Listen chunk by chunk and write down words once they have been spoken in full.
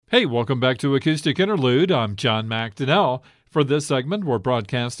Hey, welcome back to Acoustic Interlude. I'm John McDonnell. For this segment, we're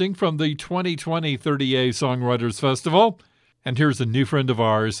broadcasting from the 2020 30A Songwriters Festival. And here's a new friend of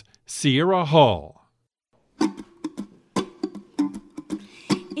ours, Sierra Hall. In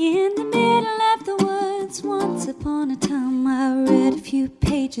the middle of the woods, once upon a time, I read a few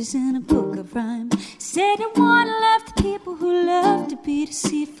pages in a book of rhyme. Said I want to love the people who love to be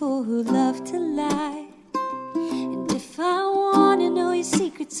deceitful, who love to lie. And if I want to know your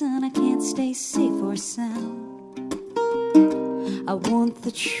secrets and I can't stay safe or sound, I want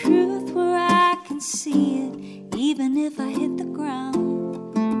the truth where I can see it, even if I hit the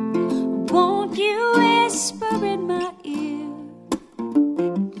ground. Won't you whisper in my ear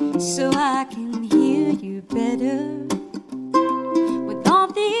so I can hear you better? With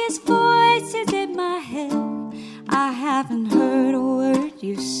all these voices in my head, I haven't heard a word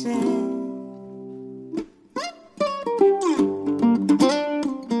you said.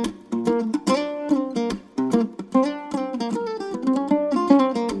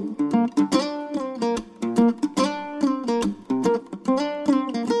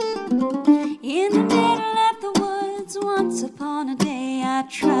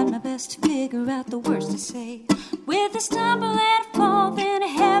 The words to say. With a stumble and a fall, then a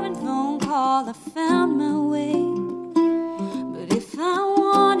heaven phone call, I found my way. But if I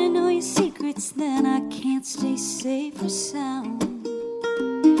want to know your secrets, then I can't stay safe or sound.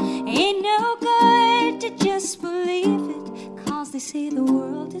 Ain't no good to just believe it, 'cause they say the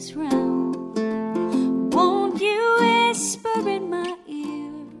world is round. Won't you whisper in my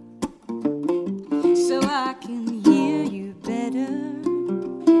ear so I can hear you better?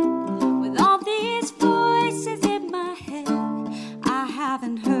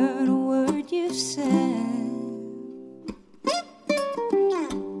 Haven't heard a word you've said.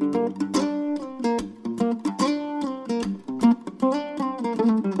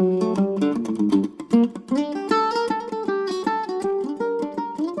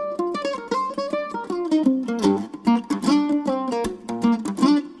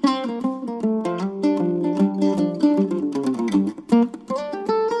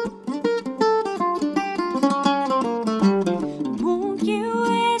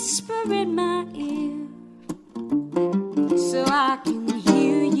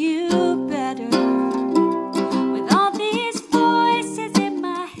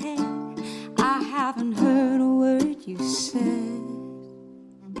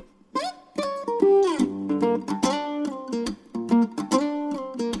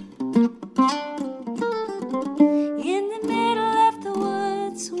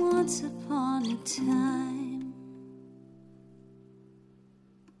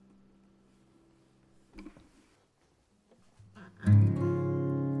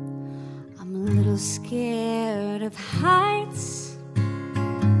 Scared of heights,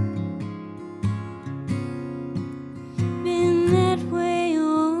 been that way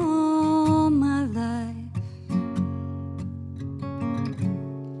all my life.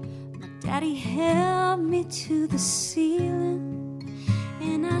 My daddy held me to the ceiling,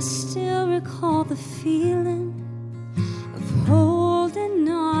 and I still recall the feeling of holding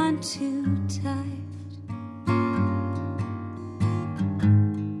on too tight.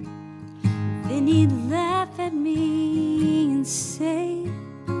 Then he'd laugh at me and say,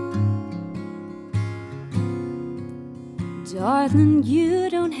 darling, you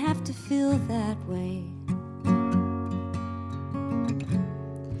don't have to feel that way.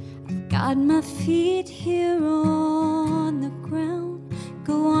 I've got my feet here on the ground.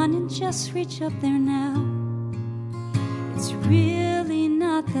 Go on and just reach up there now. It's really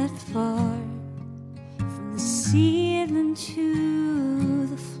not that far from the ceiling to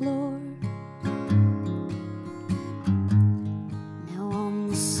the floor.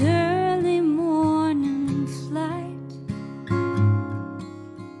 Early morning flight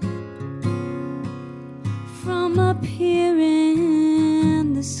from up here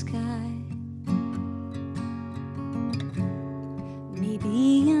in the sky.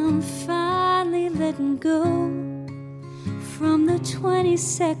 Maybe I'm finally letting go from the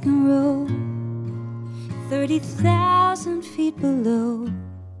 22nd row, 30,000 feet below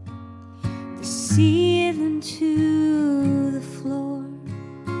the ceiling to the floor.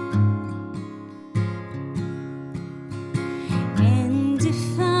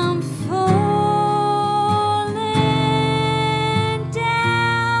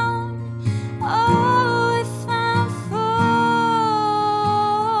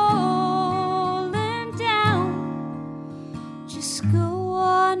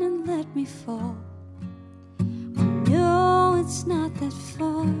 Fall. I know it's not that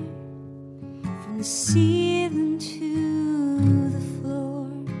far from the ceiling to the floor.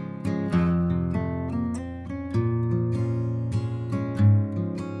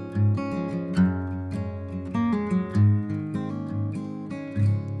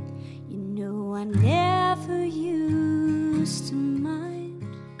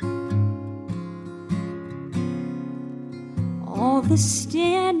 was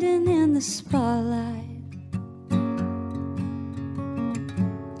standing in the spotlight.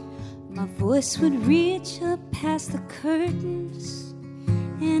 My voice would reach up past the curtains,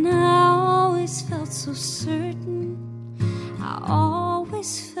 and I always felt so certain, I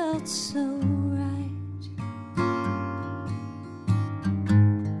always felt so right.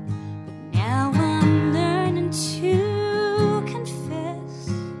 But now I'm learning to confess,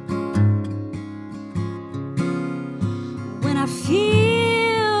 when I feel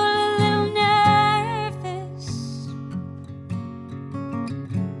a little nervous,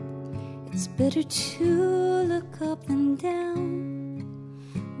 it's better to look up than down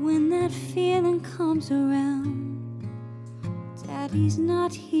when that feeling comes around. Daddy's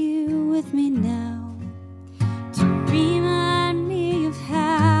not here with me now to remind me of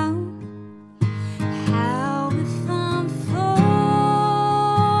how if I'm falling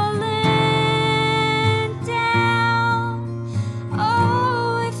down,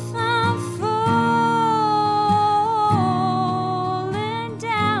 oh, if I'm falling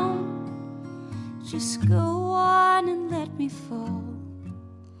down, just go on and let me fall.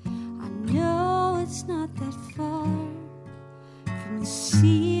 I know it's not that far from the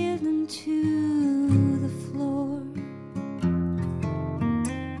ceiling to the floor.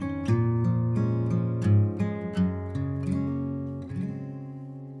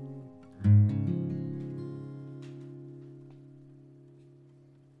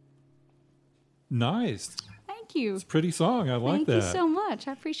 Nice. Thank you. It's a pretty song. I like that. Thank you so much.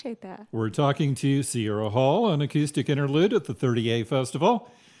 I appreciate that. We're talking to Sierra Hall, an acoustic interlude at the 30A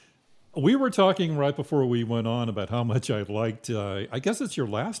Festival. We were talking right before we went on about how much I liked, I guess it's your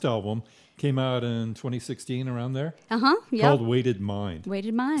last album, came out in 2016, around there. Yep. Called Weighted Mind.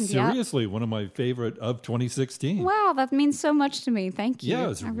 Weighted Mind, yeah. Seriously, one of my favorite of 2016. Wow, that means so much to me. Thank you. Yeah,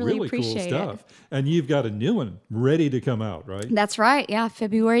 it's I really cool appreciate stuff. it. And you've got a new one ready to come out, right? That's right. Yeah,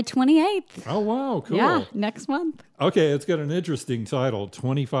 February 28th. Oh, wow, cool. Yeah, next month. Okay, it's got an interesting title,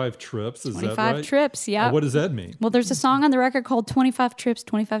 25 Trips, is that right? 25 trips, yeah. What does that mean? Well, there's a song on the record called 25 Trips,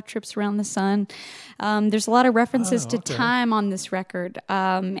 25 Trips Around the Sun. There's a lot of references to time on this record.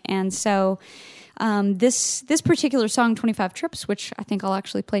 And so this particular song, 25 Trips, which I think I'll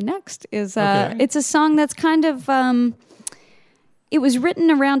actually play next, is it's a song that's kind of... it was written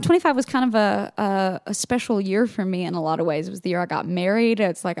around 25 was kind of a special year for me in a lot of ways. It was the year I got married.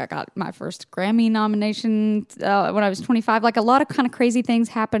 It's like I got my first Grammy nomination when I was 25. Like a lot of kind of crazy things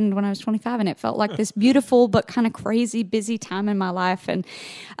happened when I was 25, and it felt like this beautiful but kind of crazy busy time in my life. And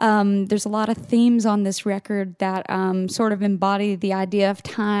there's a lot of themes on this record that sort of embody the idea of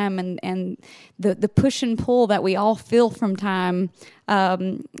time and the push and pull that we all feel from time. At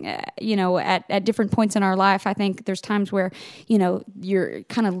different points in our life. I think there's times where, you're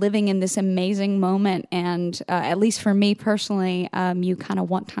kind of living in this amazing moment. And at least for me personally, you kind of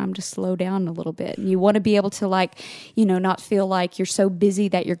want time to slow down a little bit. And you want to be able to not feel like you're so busy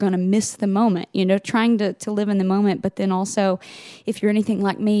that you're going to miss the moment, trying to live in the moment. But then also, if you're anything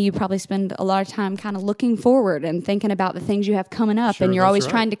like me, you probably spend a lot of time kind of looking forward and thinking about the things you have coming up. Sure, and you're always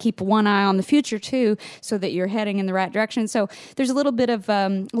trying to keep one eye on the future too, so that you're heading in the right direction. So there's a little bit of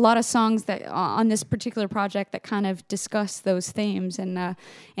a lot of songs that on this particular project that kind of discuss those themes, and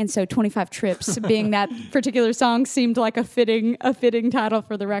so 25 Trips being that particular song seemed like a fitting title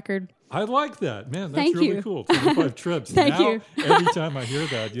for the record. I like that, man. That's Thank really you. cool. 25 trips. Thank now, you. Every time I hear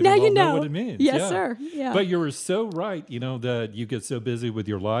that, now I'll you know what it means. Yes, sir. Yeah. But you were so right, that you get so busy with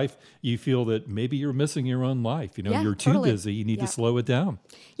your life, you feel that maybe you're missing your own life. You're too busy. You need to slow it down.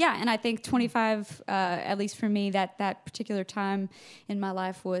 Yeah, and I think 25, at least for me, that particular time in my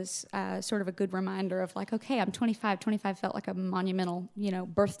life was sort of a good reminder of like, okay, I'm 25. 25 felt like a monumental,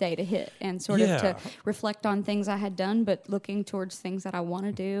 birthday to hit, and sort of to reflect on things I had done, but looking towards things that I want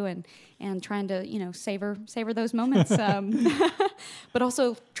to do, and trying to savor those moments, but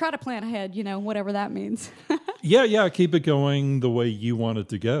also try to plan ahead, whatever that means. Yeah, keep it going the way you want it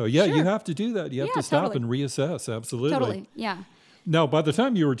to go. Yeah, Sure. You have to do that. You have to stop and reassess. Absolutely. Totally, yeah. Now, by the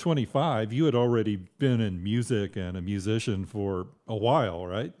time you were 25, you had already been in music and a musician for a while,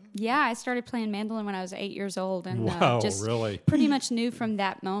 right? Yeah, I started playing mandolin when I was 8 years old, and just really? pretty much knew from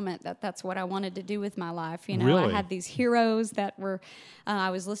that moment that that's what I wanted to do with my life. Really? I had these heroes that were, I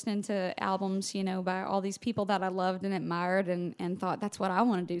was listening to albums, by all these people that I loved and admired, and thought that's what I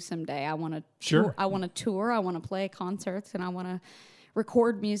want to do someday. I want to Sure. I want to tour. I want to play concerts, and I want to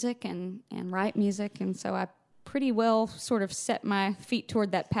record music and write music, and so I pretty well sort of set my feet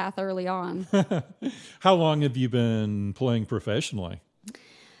toward that path early on. How long have you been playing professionally?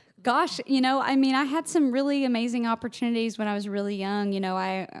 Gosh, I mean, I had some really amazing opportunities when I was really young.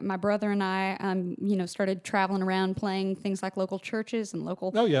 My brother and I, started traveling around playing things like local churches and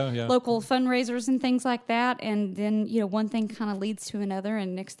local local fundraisers and things like that. And then, one thing kind of leads to another.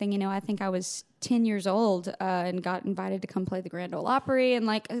 And next thing you know, I think I was 10 years old and got invited to come play the Grand Ole Opry. And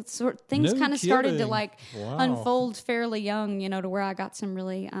things kind of started to unfold fairly young, to where I got some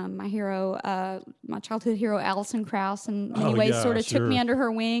really, my hero, my childhood hero, Alison Krauss, in many ways sort of took me under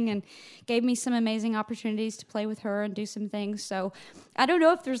her wing and gave me some amazing opportunities to play with her and do some things. So I don't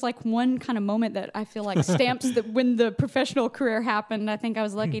know if there's one kind of moment that I feel like stamps that when the professional career happened. I think I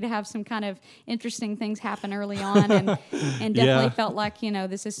was lucky to have some kind of interesting things happen early on and definitely felt like,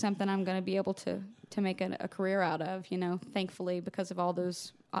 this is something I'm going to be able to make a career out of, thankfully, because of all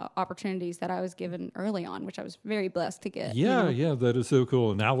those opportunities that I was given early on, which I was very blessed to get. Yeah, that is so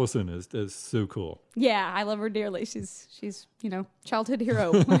cool. And Allison is so cool. Yeah, I love her dearly. She's childhood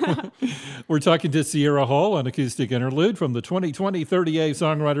hero. We're talking to Sierra Hall on Acoustic Interlude from the 2020 30A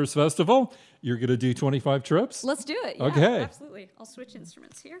Songwriters Festival. You're going to do 25 trips? Let's do it. Yeah, okay. Absolutely. I'll switch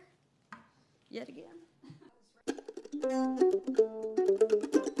instruments here. Yet again.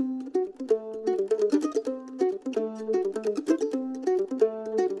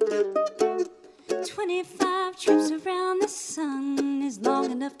 25 trips around the sun is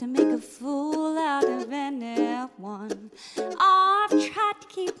long enough to make a fool out of anyone. Oh, I've tried to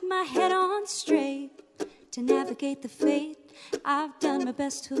keep my head on straight, to navigate the fate. I've done my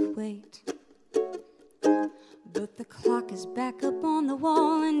best to wait. But the clock is back up on the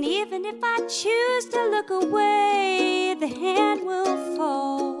wall, and even if I choose to look away, the hand will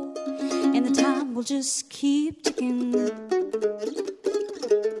fall, and the time will just keep ticking.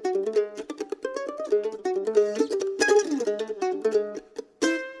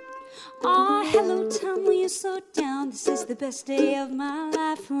 Oh, hello, time, will you slow down? This is the best day of my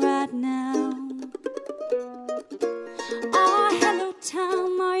life right now. Oh, hello,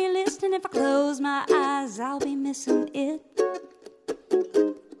 time, are you listening? If I close my eyes, I'll be missing it.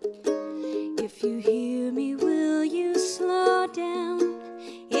 If you hear me, will you slow down?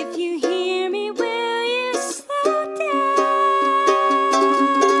 If you hear me, will you slow down?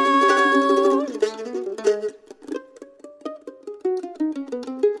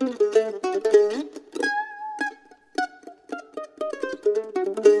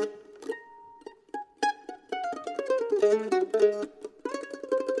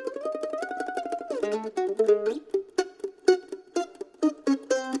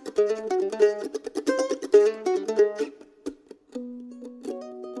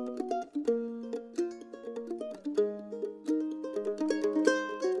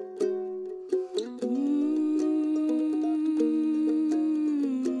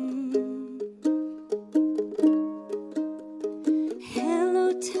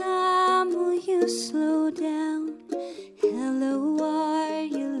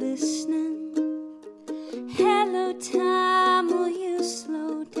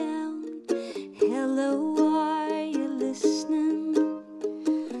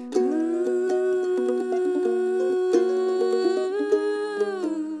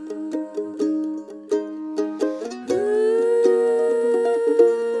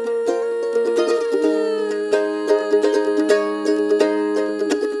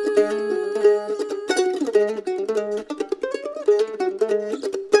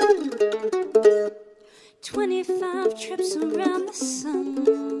 25 trips around the sun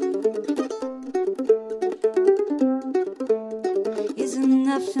is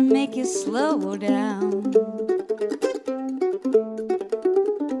enough to make you slow down.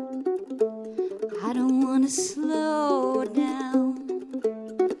 I don't want to slow down,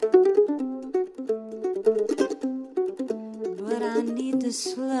 but I need to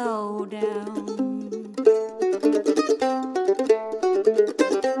slow down.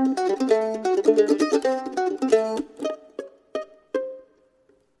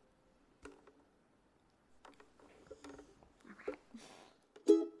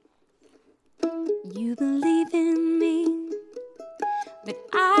 You believe in me, but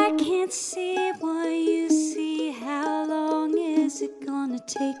I can't see what you see. How long is it gonna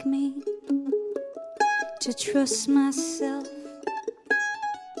take me to trust myself?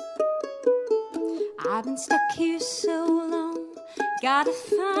 I've been stuck here so long, gotta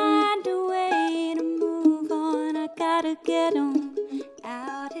find a way to move on. I gotta get on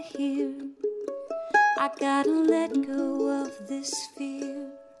out of here. I gotta let go of this fear.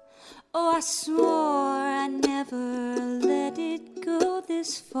 Oh, I swore I'd never let it go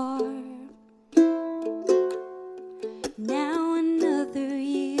this far. Now another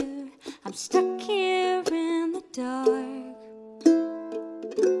year, I'm stuck here in the dark.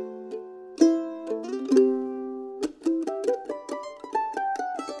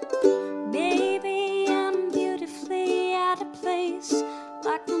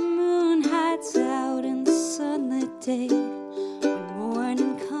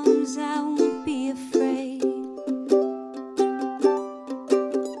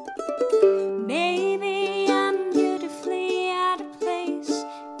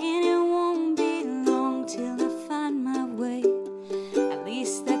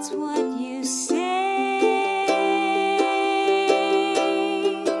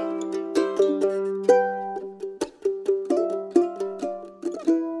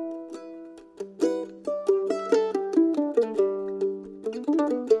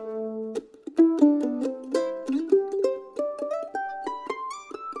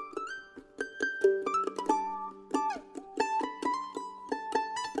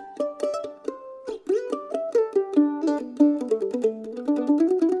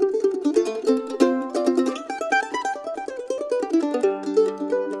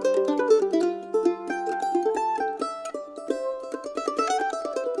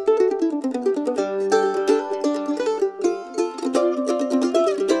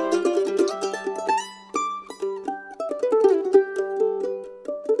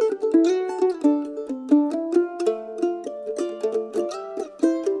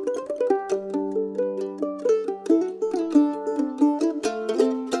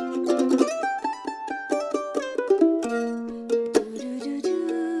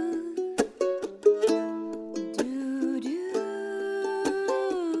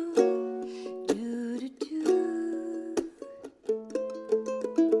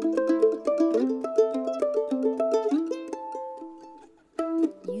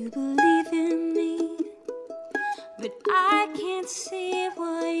 you believe in me, but I can't see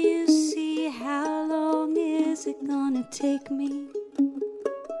what you see. How long is it gonna take me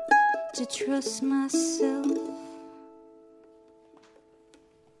to trust myself?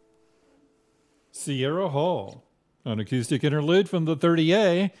 Sierra Hall, an acoustic interlude from the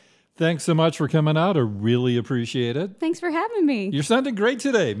 30A. Thanks so much for coming out. I really appreciate it. Thanks for having me. You're sounding great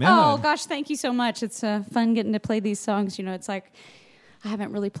today, man. Oh, gosh, thank you so much. It's fun getting to play these songs. You know, it's like I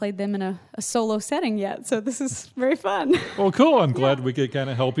haven't really played them in a solo setting yet, so this is very fun. Well, cool. I'm glad we could kind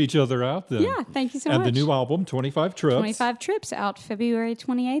of help each other out then. Yeah, thank you so much. And the new album, 25 Trips. 25 Trips, out February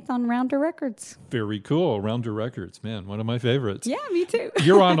 28th on Rounder Records. Very cool. Rounder Records. Man, one of my favorites. Yeah, me too.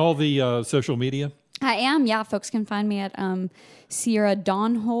 You're on all the social media? I am, yeah. Folks can find me at Sierra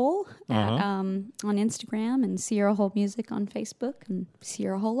Dawn Hole on Instagram, and Sierra Hole Music on Facebook, and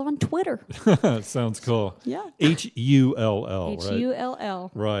Sierra Hole on Twitter. Sounds cool. Yeah. Hull, right?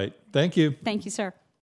 Hull. Right. Thank you. Thank you, sir.